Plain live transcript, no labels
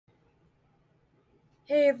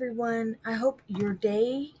Hey everyone, I hope your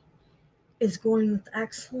day is going with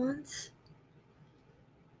excellence.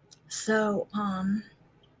 So,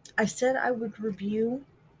 I said I would review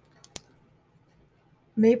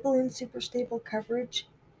Maybelline Super Stable Coverage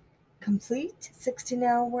Complete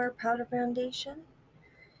 16-hour wear powder foundation.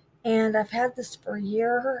 And I've had this for a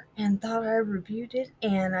year and thought I reviewed it,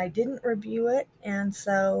 and I didn't review it, and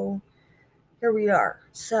so here we are.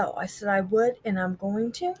 So I said I would, and I'm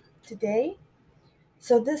going to today.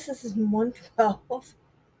 So this is 112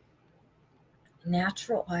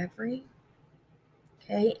 Natural Ivory.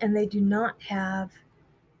 Okay, and they do not have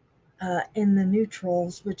in the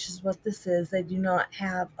neutrals, which is what this is, they do not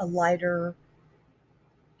have a lighter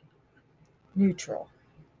neutral.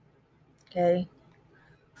 Okay,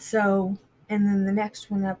 so, and then the next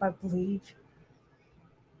one up, I believe,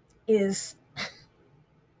 is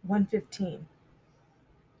 115.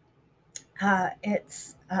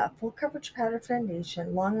 It's full coverage powder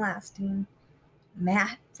foundation, long lasting,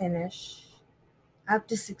 matte finish, up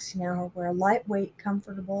to 16-hour wear, lightweight,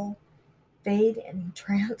 comfortable, fade and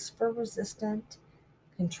transfer resistant,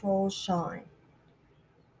 controls shine.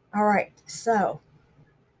 All right, so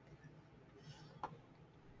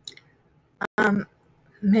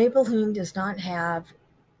Maybelline does not have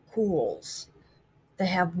cools. They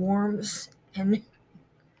have warms and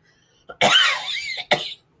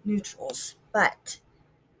neutrals, but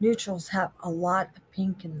neutrals have a lot of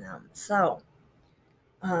pink in them. So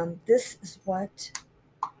this is what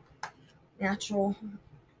Natural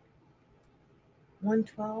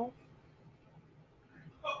 112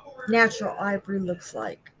 Natural Ivory looks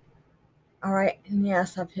like. All right, and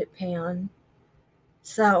yes, I've hit pan.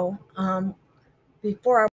 So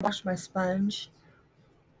before I wash my sponge,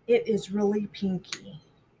 it is really pinky.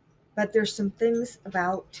 But there's some things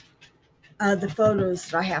about the photos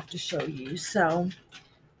that I have to show you. So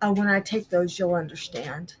when I take those, you'll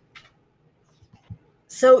understand.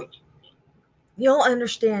 So you'll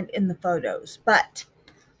understand in the photos, but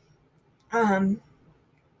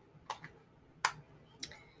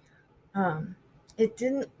it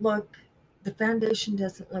didn't look, the foundation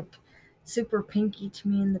doesn't look super pinky to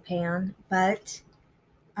me in the pan, but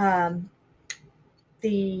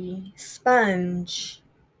the sponge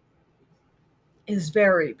is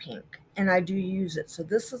very pink, and I do use it. So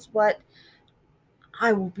this is what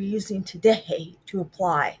I will be using today to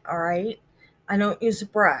apply, all right? I don't use a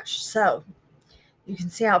brush, so you can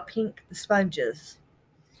see how pink the sponge is.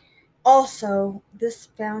 Also, this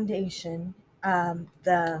foundation,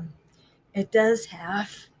 it does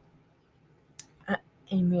have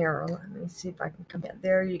a mirror. Let me see if I can come in.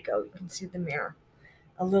 There you go. You can see the mirror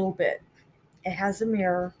a little bit. It has a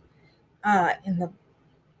mirror in the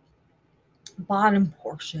bottom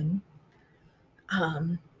portion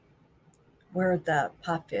where the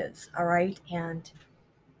puff is, all right? And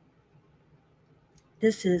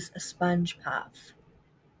this is a sponge puff.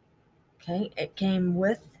 Okay, it came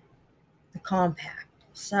with the compact.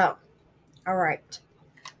 So, all right.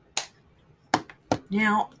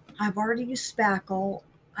 Now, I've already used spackle.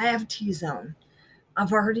 I have T-Zone.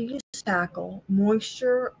 I've already used spackle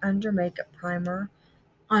Moisture Under Makeup Primer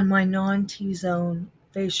on my non-T-Zone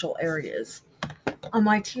facial areas. On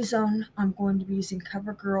my T-Zone, I'm going to be using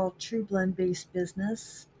CoverGirl True Blend Base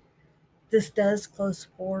Business. This does close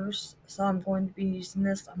pores, so I'm going to be using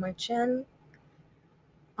this on my chin,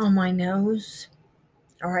 on my nose,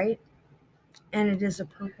 all right? And it is a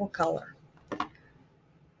purple color.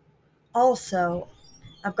 Also,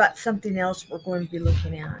 I've got something else we're going to be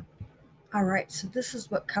looking at. All right, so this is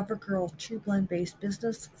what CoverGirl True Blend Base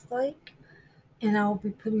Business looks like. And I'll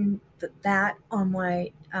be putting that on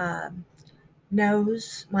my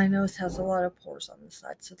nose. My nose has a lot of pores on the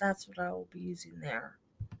side, so that's what I will be using there.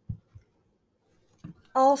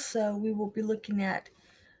 Also, we will be looking at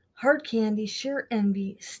Hard Candy, Sheer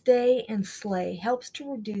Envy, Stay and Slay. Helps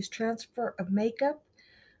to reduce transfer of makeup,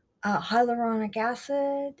 hyaluronic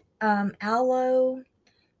acid, aloe,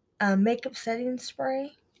 makeup setting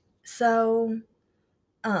spray. So,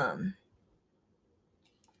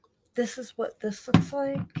 this is what this looks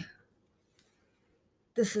like.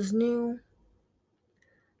 This is new.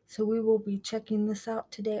 So we will be checking this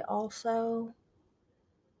out today also.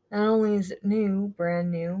 Not only is it new,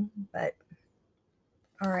 brand new, but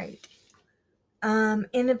all right.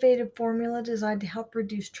 Innovative formula designed to help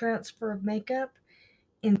reduce transfer of makeup,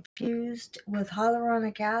 infused with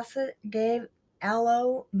hyaluronic acid, gave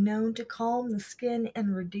aloe, known to calm the skin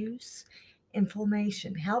and reduce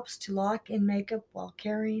inflammation, helps to lock in makeup while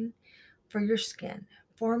caring for your skin.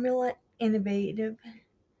 Formula innovative.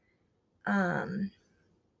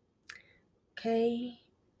 Okay,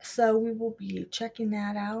 so we will be checking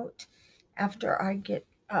that out. after I get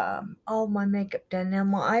all my makeup done. Now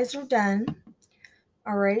my eyes are done.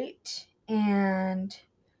 All right. And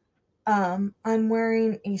I'm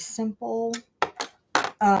wearing a simple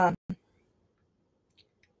um,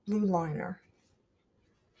 blue liner.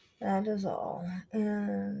 That is all.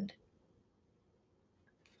 And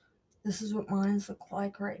this is what mine look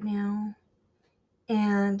like right now.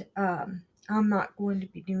 And I'm not going to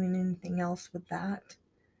be doing anything else with that.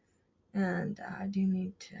 And I do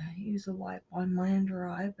need to use a wipe on my under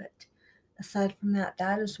eye, but aside from that,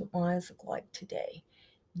 that is what my eyes look like today.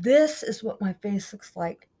 This is what my face looks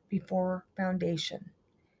like before foundation.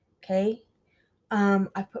 Okay.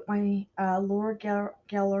 I put my Laura Geller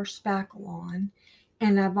spackle on,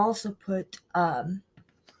 and I've also put my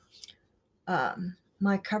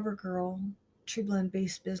CoverGirl True Blend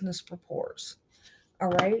Base Business for Pores. All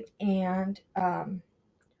right, and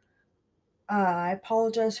I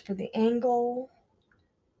apologize for the angle.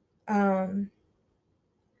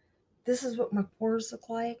 This is what my pores look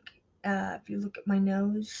like. If you look at my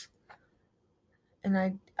nose,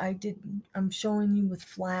 and I'm showing you with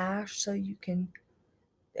flash so you can,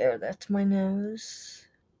 there, that's my nose.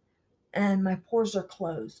 And my pores are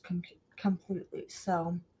closed completely.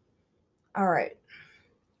 So, all right.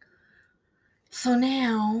 So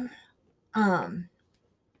now, I'm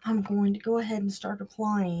going to go ahead and start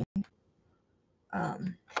applying.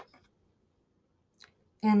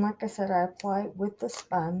 And like I said, I apply it with the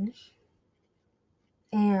sponge.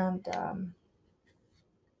 And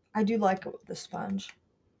I do like it with the sponge.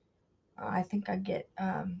 I think I get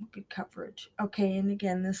good coverage. Okay, and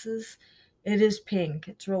again, it is pink.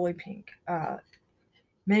 It's really pink.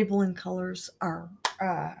 Maybelline colors are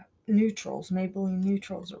neutrals. Maybelline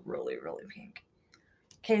neutrals are really, really pink.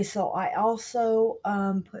 Okay, so I also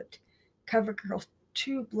put CoverGirl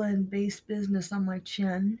True Blend Base Business on my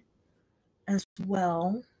chin as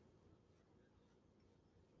well.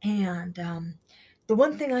 And the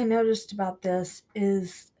one thing I noticed about this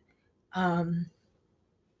is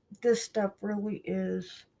this stuff really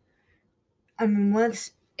is, I mean,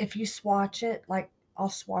 if you swatch it, like I'll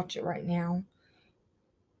swatch it right now,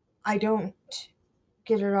 I don't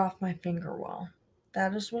get it off my finger well.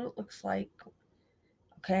 That is what it looks like.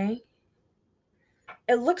 Okay.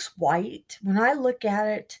 It looks white. When I look at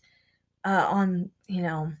it on,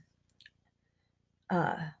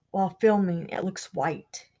 while filming, it looks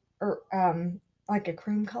white or like a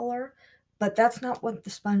cream color, but that's not what the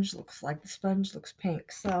sponge looks like. The sponge looks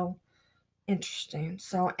pink. So interesting.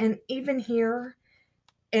 So, and even here,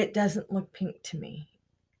 it doesn't look pink to me,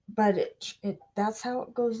 but that's how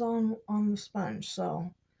it goes on the sponge.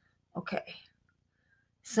 So, okay.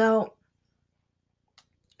 So,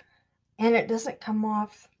 and it doesn't come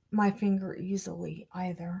off my finger easily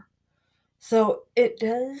either. So it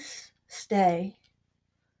does stay.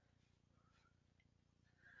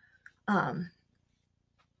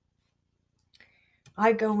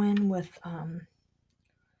 I go in with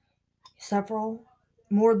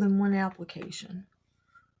more than one application.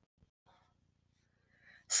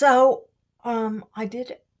 So I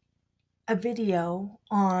did a video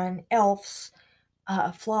on e.l.f.'s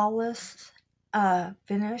Flawless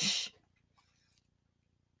Finish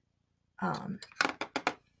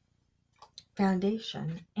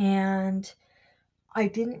foundation, and I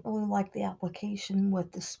didn't really like the application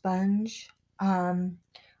with the sponge.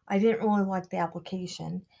 I didn't really like the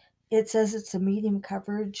application. It says it's a medium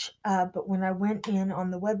coverage, but when I went in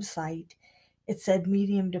on the website, it said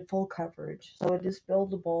medium to full coverage, so it is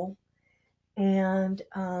buildable. And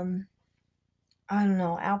I don't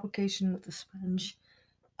know, application with the sponge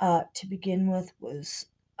to begin with was,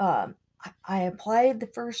 I applied the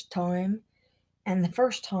first time, and the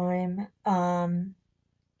first time,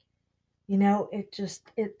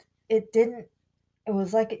 it didn't, it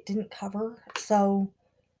was like it didn't cover. So,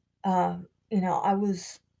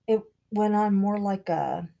 it went on more like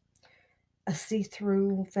a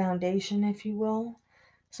see-through foundation, if you will.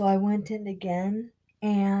 So I went in again,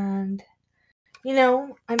 and,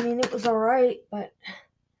 it was all right,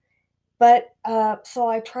 so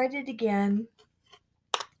I tried it again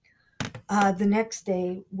the next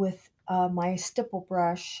day with my stipple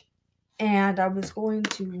brush, and I was going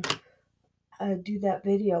to do that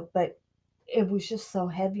video, but it was just so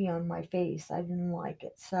heavy on my face. I didn't like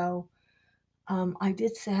it. So I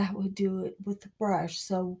did say I would do it with the brush.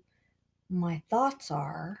 So my thoughts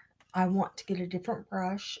are, I want to get a different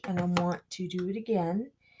brush and I want to do it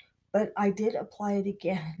again. But I did apply it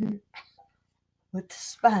again with the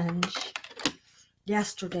sponge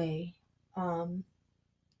yesterday. And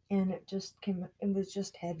it was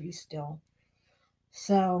just heavy still.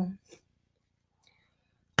 So,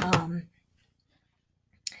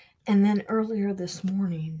 And then earlier this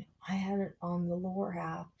morning, I had it on the lower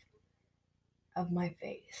half of my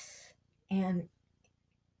face, and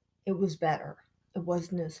it was better. It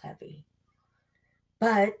wasn't as heavy.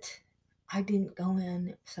 But I didn't go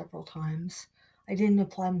in several times. I didn't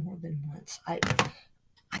apply more than once. I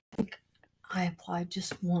think I applied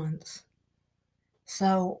just once.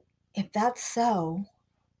 So if that's so,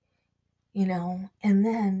 and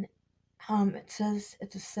then it says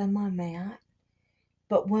it's a semi-matte,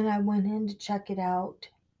 but when I went in to check it out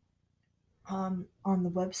on the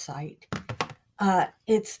website,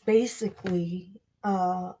 it's basically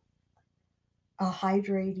a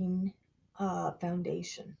hydrating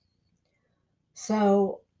foundation.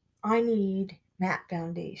 So I need matte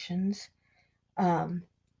foundations. Um,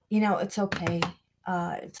 it's okay.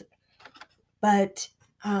 But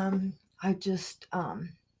I just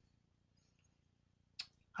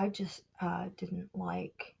didn't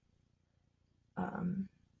like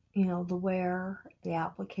the wear, the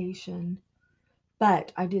application.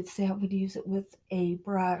 But I did say I would use it with a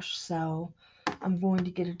brush, so I'm going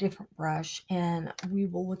to get a different brush and we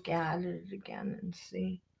will look at it again and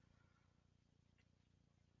see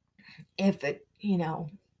if it,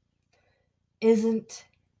 isn't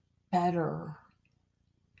better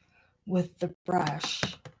with the brush.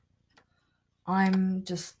 I'm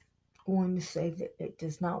just going to say that it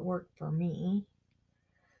does not work for me.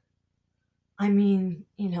 I mean,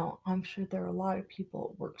 I'm sure there are a lot of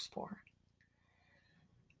people it works for.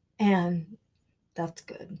 And that's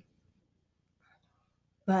good.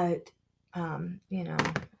 But,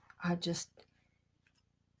 I just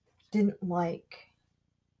didn't like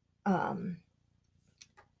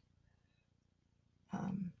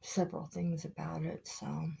several things about it.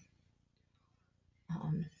 So,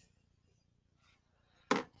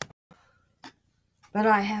 but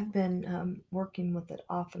I have been working with it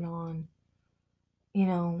off and on,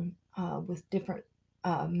 with different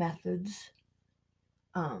methods.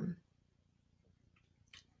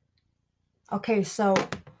 Okay, so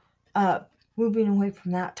moving away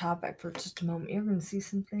from that topic for just a moment, you're going to see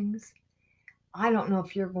some things. I don't know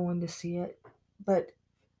if you're going to see it, but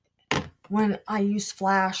when I use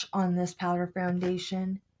flash on this powder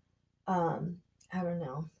foundation, I don't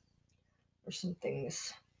know, there's some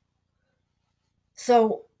things.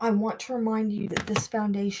 So I want to remind you that this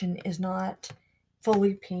foundation is not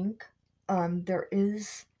fully pink. There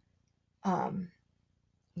is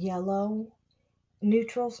yellow.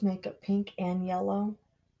 Neutrals make it pink and yellow.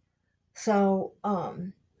 So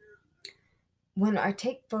when I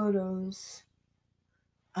take photos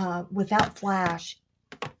without flash,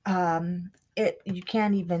 you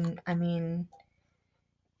can't even,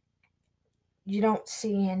 you don't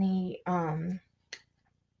see any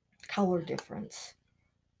color difference.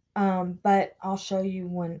 But I'll show you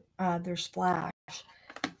when there's flash.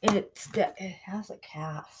 It has a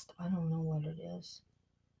cast. I don't know what it is.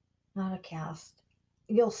 Not a cast.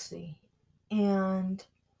 You'll see. And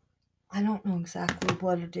I don't know exactly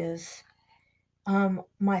what it is.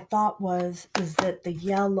 My thought is that the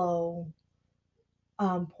yellow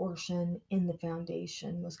portion in the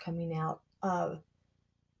foundation was coming out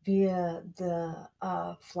via the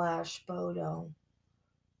flash photo,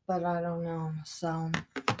 but I don't know. So,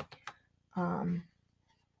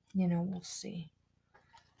 we'll see.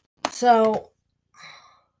 So,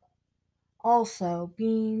 also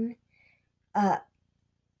being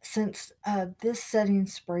since this setting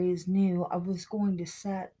spray is new, I was going to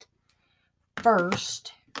set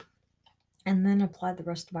first and then apply the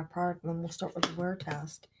rest of my product, and then we'll start with the wear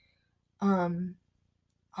test. I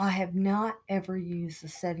have not ever used the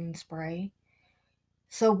setting spray,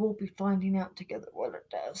 so we'll be finding out together what it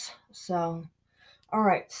does. So, all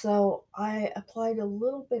right, so I applied a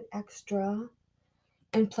little bit extra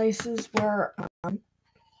in places where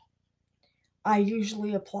I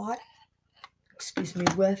usually apply,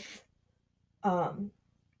 with other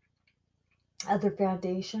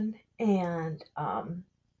foundation, and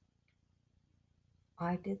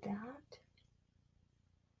I did that.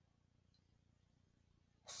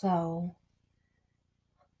 So,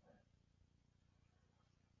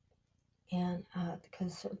 and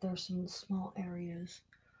because there's some small areas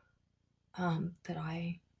that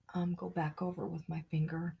I go back over with my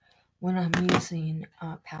finger when I'm using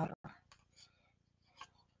powder.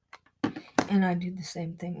 And I do the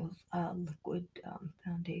same thing with liquid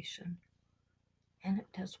foundation. And it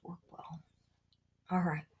does work well. All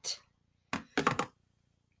right.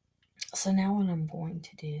 So now what I'm going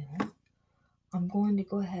to do, I'm going to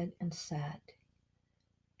go ahead and set.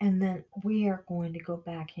 And then we are going to go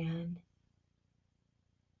back in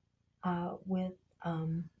with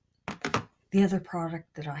the other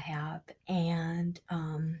product that I have. And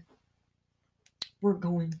we're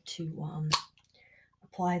going to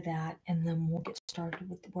apply that, and then we'll get started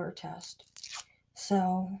with the wear test.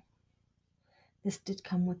 So this did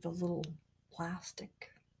come with a little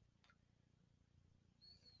plastic,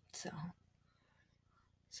 so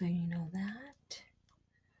you know that.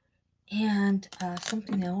 And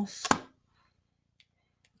something else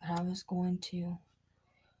that I was going to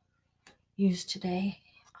use today.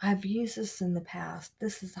 I've used this in the past.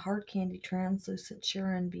 This is Hard Candy Translucent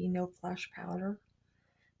Sharon B No Flash Powder.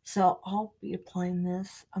 So I'll be applying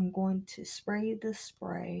this. I'm going to spray this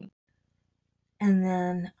spray, and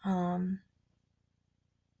then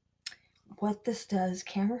what this does,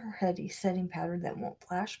 camera ready setting powder that won't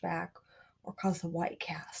flash back or cause a white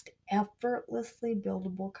cast. Effortlessly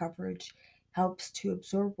buildable coverage helps to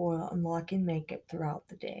absorb oil and lock in makeup throughout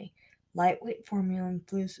the day. Lightweight formula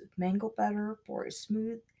infused with mango butter for a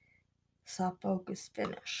smooth, soft focus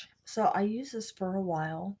finish. So I used this for a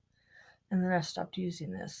while, and then I stopped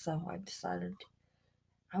using this, so I decided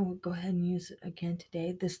I would go ahead and use it again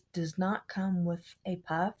today. This does not come with a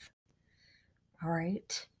puff. All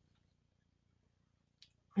right.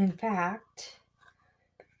 In fact,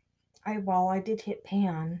 while I did hit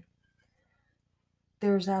pan,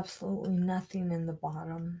 there's absolutely nothing in the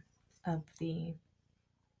bottom of the,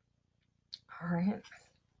 all right.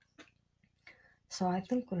 So I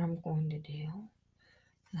think what I'm going to do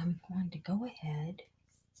is I'm going to go ahead.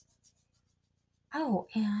 Oh,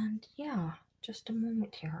 and yeah, just a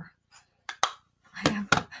moment here. I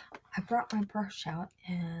brought my brush out,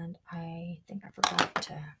 and I think I forgot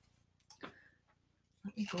to.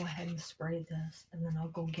 Let me go ahead and spray this, and then I'll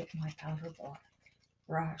go get my powder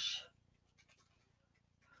brush.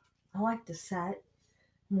 I like to set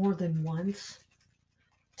more than once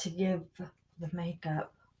to give the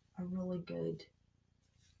makeup a really good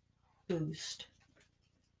boost.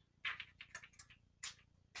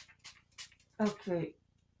 Okay,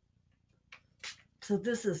 so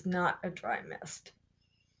this is not a dry mist.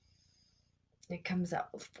 It comes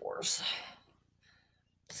out with force.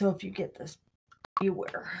 So if you get this,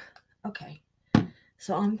 beware. Okay,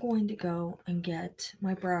 so I'm going to go and get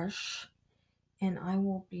my brush, and I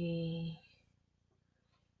will be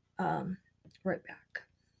right back.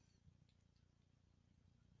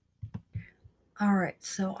 All right,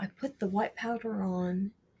 so I put the white powder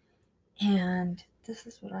on, and this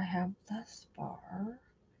is what I have thus far.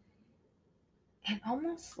 It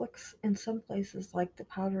almost looks in some places like the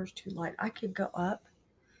powder is too light. I could go up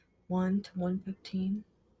 1 to 115.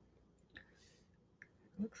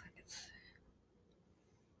 Looks like it's,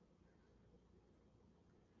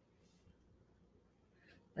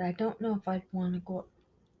 but I don't know if I'd want to go up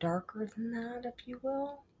darker than that, if you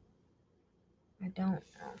will. I don't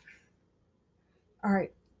know. All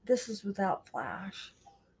right, this is without flash.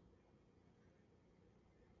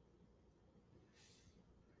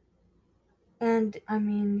 And I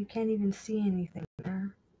mean, you can't even see anything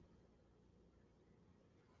there.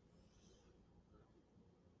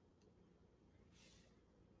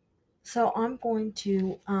 So I'm going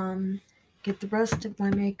to get the rest of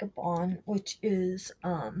my makeup on, which is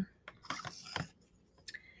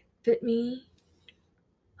Fit Me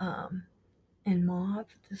in Mauve.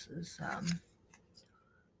 This is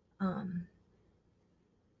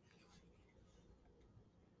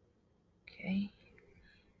okay.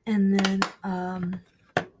 And then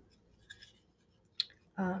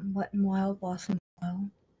Wet n Wild Blossom Glow.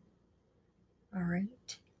 All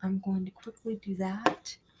right, I'm going to quickly do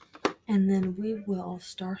that, and then we will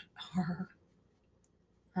start our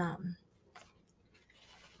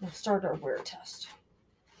wear test.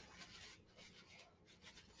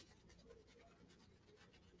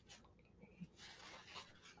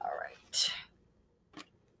 All right,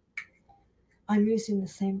 I'm using the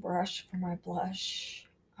same brush for my blush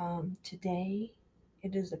today.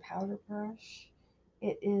 It is a powder brush.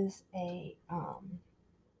 It is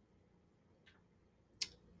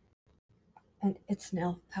it's an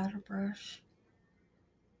e.l.f. powder brush.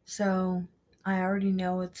 So I already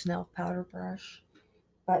know it's an e.l.f. powder brush,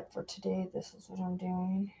 but for today, this is what I'm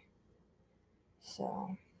doing.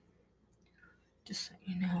 So just so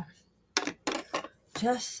you know.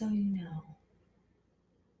 Just so you know.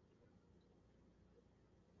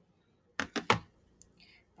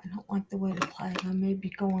 I don't like the way to apply it. I may be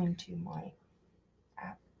going to my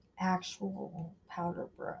actual powder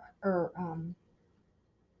brush or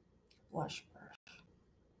blush brush.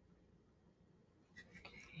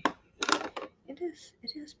 Okay. It is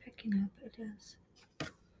picking up. It is.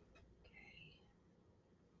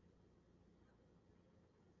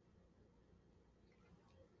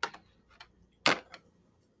 Okay.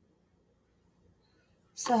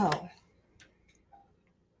 So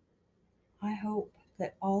I hope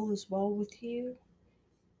that all is well with you.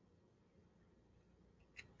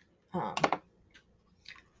 Um,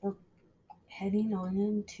 we're heading on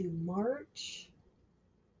into March.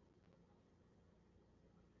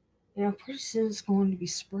 Pretty soon it's going to be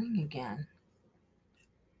spring again.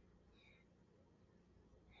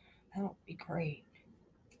 That'll be great.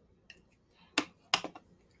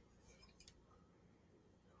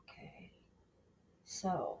 Okay.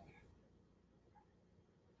 So,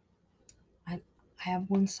 I have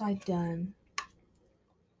one side done.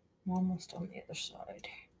 I'm almost on the other side.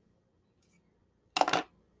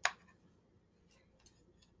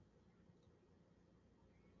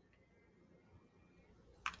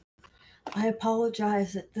 I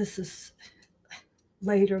apologize that this is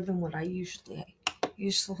later than what I usually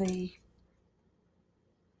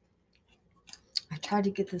I try to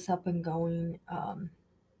get this up and going.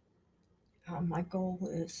 My goal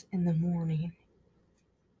is in the morning,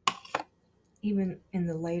 even in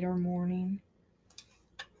the later morning.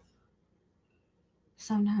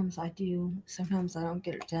 Sometimes I do, sometimes I don't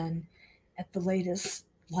get it done at the latest,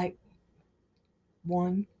 like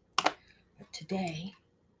 1. But today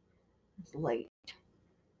is late.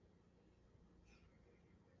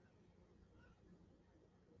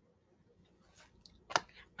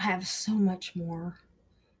 I have so much more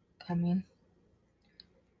coming.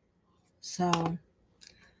 So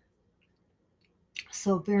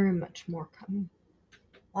very much more coming.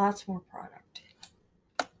 Lots more product.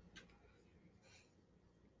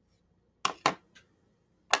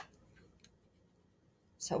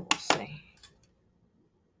 So we'll see.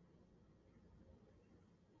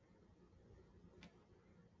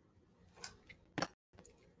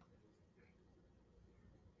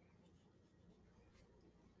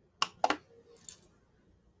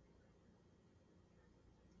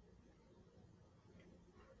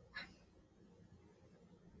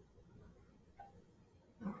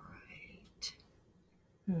 All right.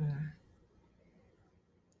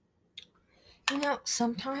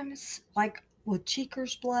 Sometimes, like with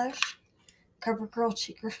Cheekers blush, CoverGirl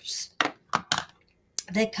Cheekers,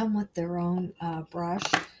 they come with their own brush,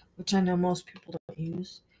 which I know most people don't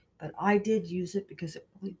use, but I did use it because it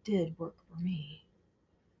really did work for me.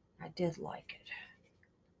 I did like it.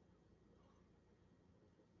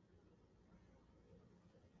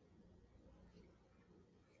 All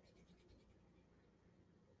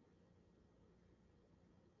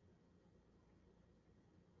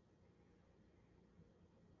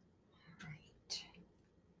right.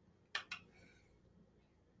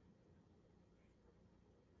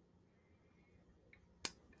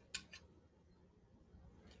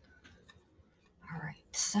 All right,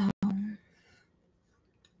 so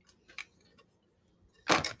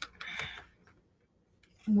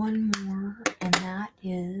one more, and that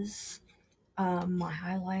is my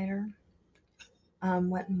highlighter,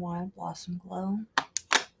 Wet n Wild Blossom Glow.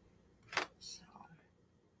 So,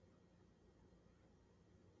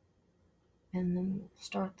 and then we'll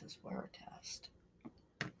start this wear test.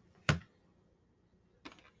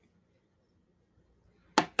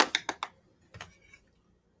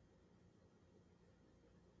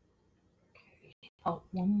 Okay. Oh,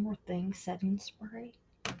 one more thing, setting spray.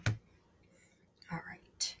 All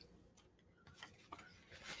right.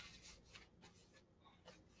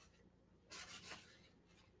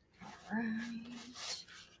 All right.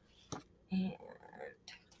 And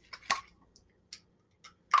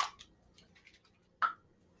I'm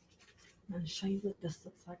going to show you what this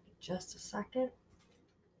looks like in just a second,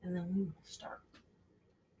 and then we will start.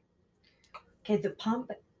 Okay, the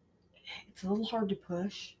pump, it's a little hard to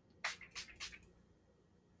push.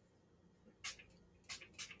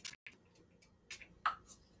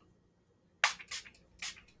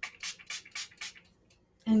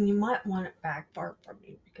 And you might want it back far from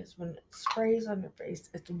you because when it sprays on your face,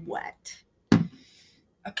 it's wet.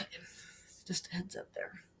 Okay, just a heads up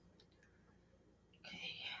there. Okay,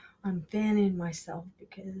 I'm fanning myself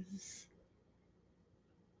because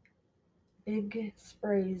big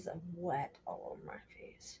sprays of wet all over my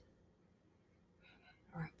face.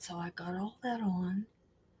 All right, so I got all that on.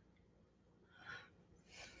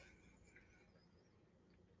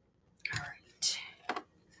 All right,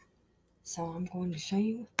 so I'm going to show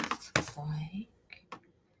you what this looks like.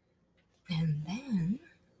 And then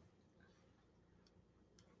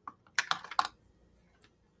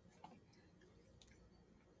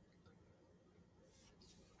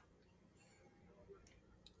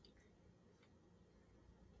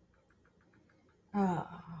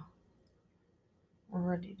we're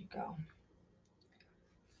ready to go.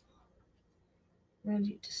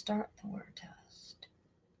 Ready to start the wear test.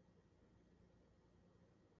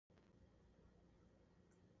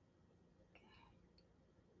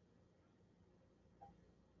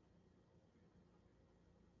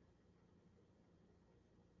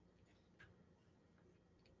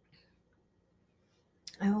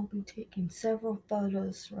 I will be taking several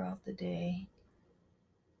photos throughout the day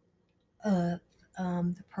of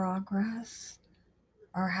the progress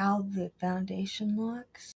or how the foundation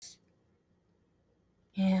looks.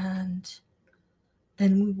 And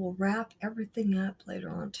then we will wrap everything up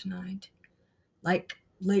later on tonight, like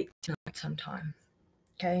late tonight sometime.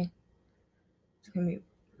 Okay? It's going to be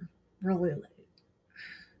really late.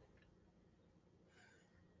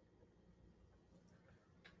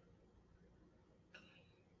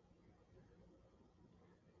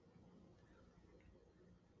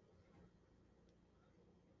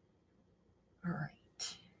 All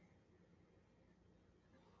right.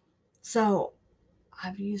 So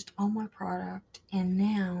I've used all my product, and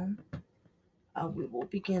now we will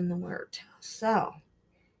begin the wear test. So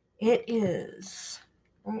it is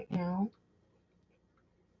right now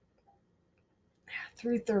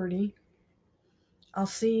 3:30. I'll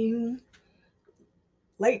see you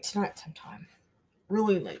late tonight sometime.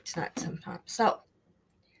 Really late tonight sometime. So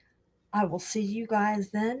I will see you guys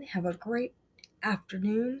then. Have a great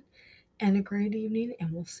afternoon and a great evening,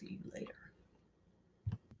 and we'll see you later.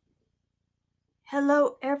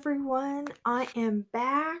 Hello, everyone. I am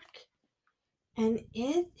back, and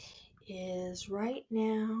it is right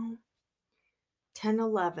now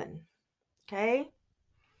 10:11. Okay?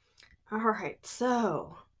 All right,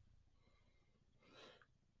 so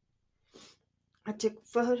I took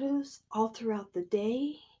photos all throughout the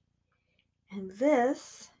day, and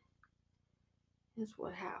this is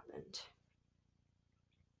what happened.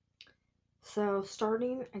 So,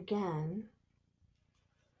 starting again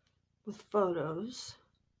with photos.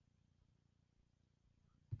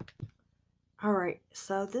 All right,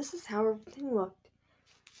 so this is how everything looked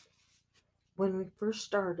when we first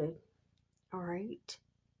started. All right.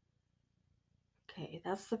 Okay,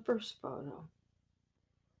 that's the first photo.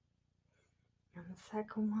 And the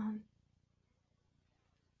second one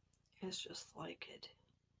is just like it.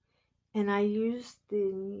 And I used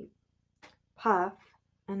the puff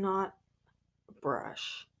and not a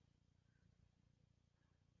brush.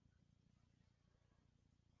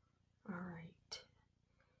 All right.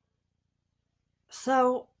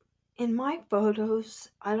 So, in my photos,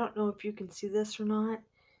 I don't know if you can see this or not,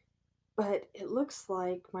 but it looks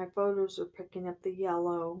like my photos are picking up the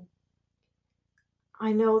yellow.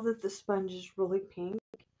 I know that the sponge is really pink,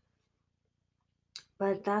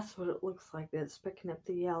 but that's what it looks like. It's picking up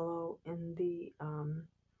the yellow in the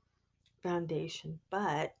foundation.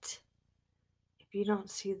 But if you don't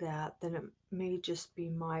see that, then it may just be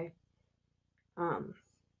my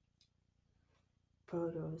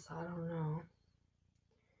photos. I don't know.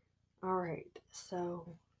 All right,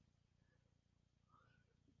 so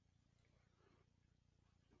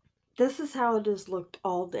this is how it has looked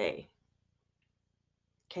all day.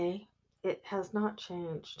 Okay, it has not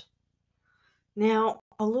changed. Now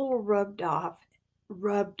a little rubbed off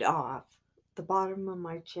the bottom of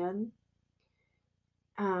my chin.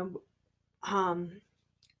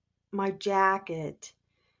 My jacket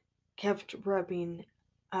kept rubbing.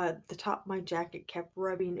 The top of my jacket kept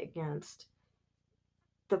rubbing against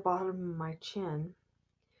the bottom of my chin,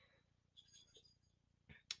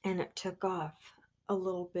 and it took off a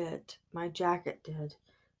little bit. My jacket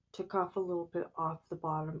took off a little bit off the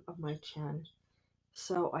bottom of my chin.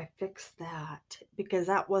 So I fixed that because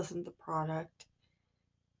that wasn't the product.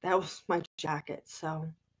 That was my jacket.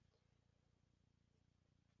 So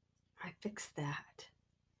I fixed that.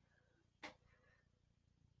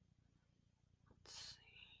 Let's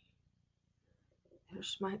see.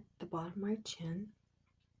 There's the bottom of my chin.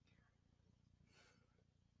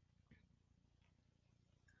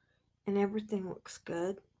 And everything looks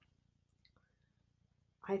good.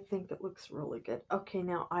 I think it looks really good. Okay,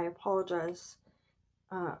 now I apologize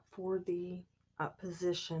for the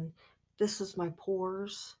position. This is my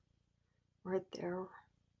pores right there.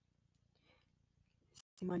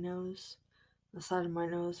 See my nose? The side of my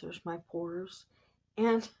nose, there's my pores.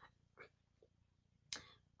 And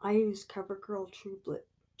I use CoverGirl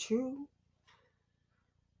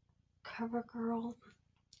CoverGirl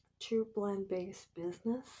True Blend Base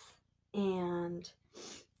Business. And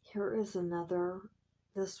here is another.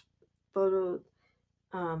 This photo,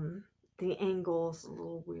 the angle is a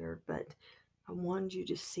little weird, but I wanted you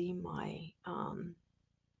to see my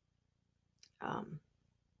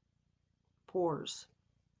pores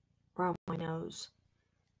around my nose.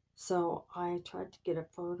 So I tried to get a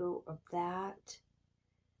photo of that.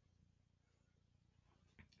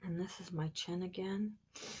 And this is my chin again.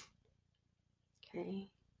 Okay.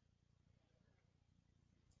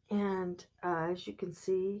 And as you can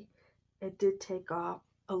see, it did take off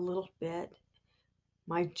a little bit.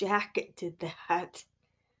 My jacket did that.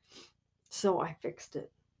 So I fixed it.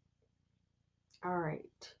 All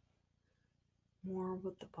right. More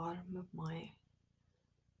with the bottom of my,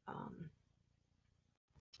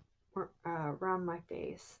 around my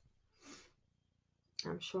face.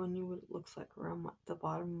 I'm showing you what it looks like around the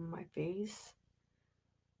bottom of my face.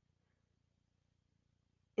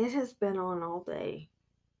 It has been on all day.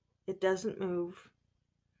 It doesn't move.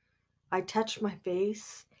 I touch my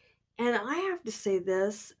face, and I have to say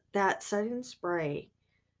this, that setting spray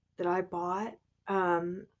that I bought,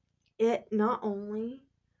 it not only,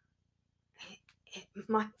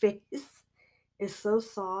 my face is so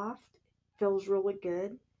soft, feels really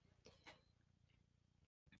good,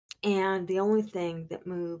 and the only thing that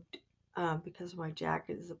moved because of my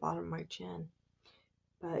jacket is the bottom of my chin.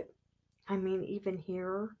 But I mean, even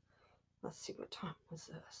here, let's see, what time was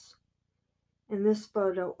this? In this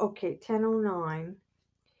photo, okay, 10:09.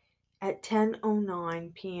 At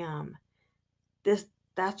 10:09 p.m.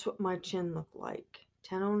 That's what my chin looked like.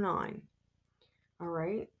 10:09. All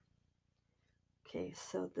right. Okay,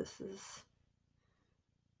 so this is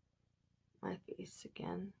my face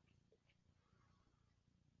again.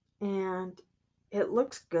 And it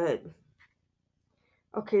looks good.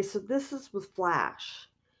 Okay, so this is with flash.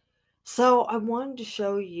 So I wanted to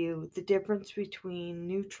show you the difference between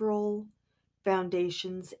neutral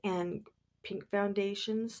foundations and pink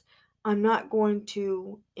foundations. I'm not going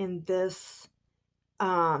to in this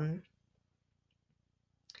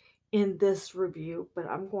review, but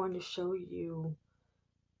I'm going to show you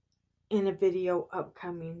in a video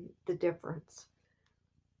upcoming the difference.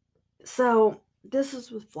 So this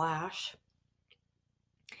is with flash,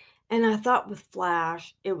 and I thought with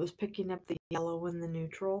flash it was picking up the yellow and the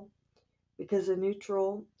neutral, because the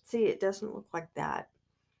neutral, see, it doesn't look like that.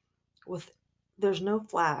 There's no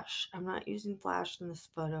flash. I'm not using flash in this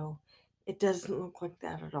photo. It doesn't look like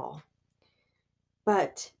that at all.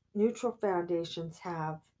 But neutral foundations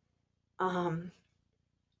have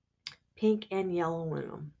pink and yellow in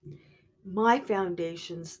them. My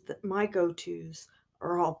foundations, my go-tos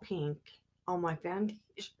are all pink on my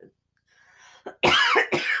foundation.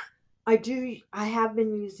 I have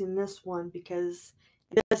been using this one because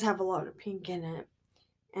it does have a lot of pink in it,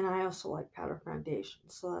 and I also like powder foundation,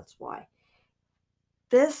 so that's why.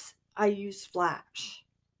 This, I use flash,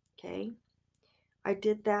 okay? I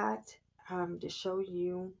did that to show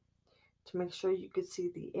you, to make sure you could see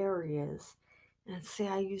the areas, and see,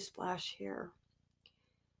 I use flash here.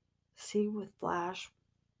 See with flash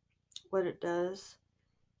what it does,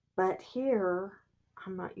 but here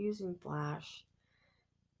I'm not using flash.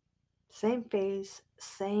 Same face,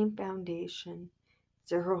 same foundation,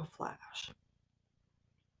 zero flash.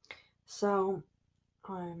 So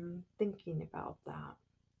I'm thinking about that.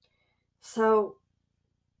 So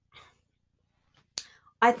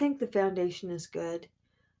I think the foundation is good.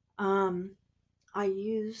 I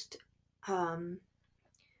used a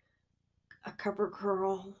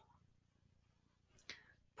CoverGirl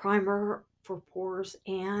primer for pores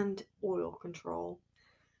and oil control.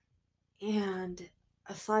 And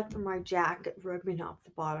aside from my jacket rubbing off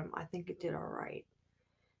the bottom, I think it did all right.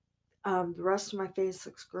 The rest of my face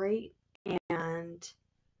looks great, and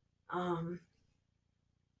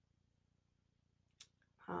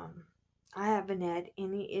I haven't had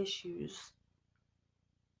any issues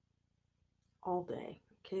all day.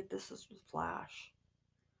 Okay, this is with flash.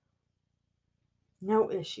 No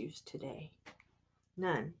issues today.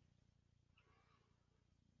 None.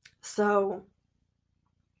 So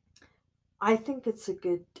I think it's a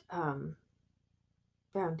good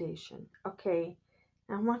foundation. Okay,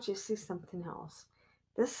 now I want you to see something else.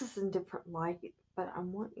 This is in different light, but I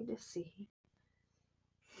want you to see.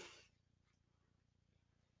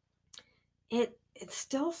 It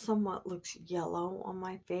still somewhat looks yellow on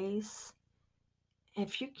my face.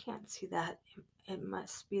 If you can't see that, it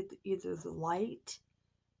must be either the light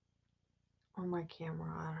or my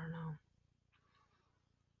camera. I don't know.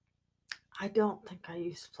 I don't think I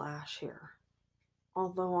use flash here,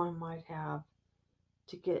 although I might have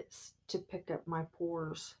to pick up my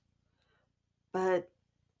pores. But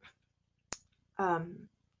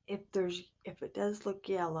if it does look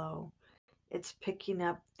yellow, it's picking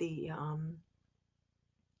up the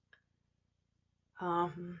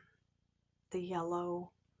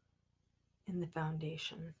yellow in the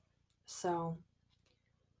foundation. So,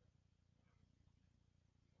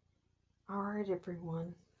 all right,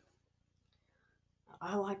 everyone.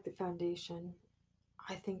 I like the foundation.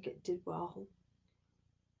 I think it did well.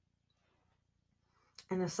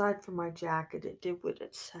 And aside from my jacket, it did what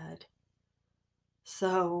it said.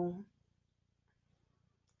 So,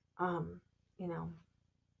 you know,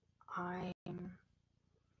 I'm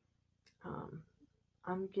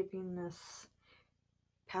I'm giving this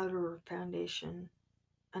powder foundation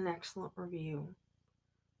an excellent review.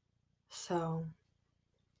 So,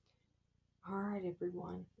 alright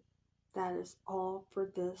everyone, that is all for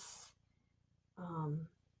this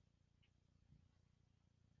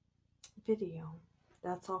video.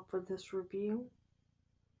 That's all for this review.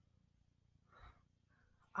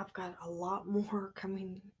 I've got a lot more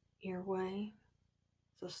coming your way,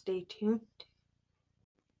 so stay tuned.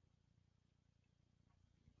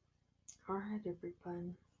 Alright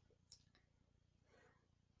everyone,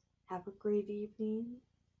 have a great evening,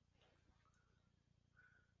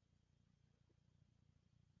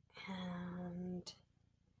 and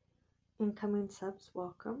incoming subs,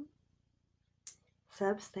 welcome.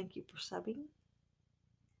 Subs, thank you for subbing,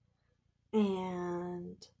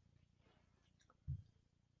 and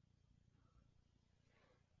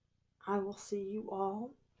I will see you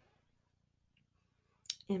all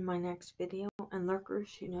in my next video. And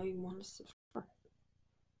lurkers, you know you want to subscribe.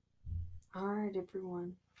 Alright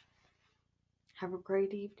everyone, have a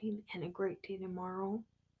great evening and a great day tomorrow,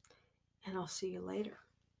 and I'll see you later.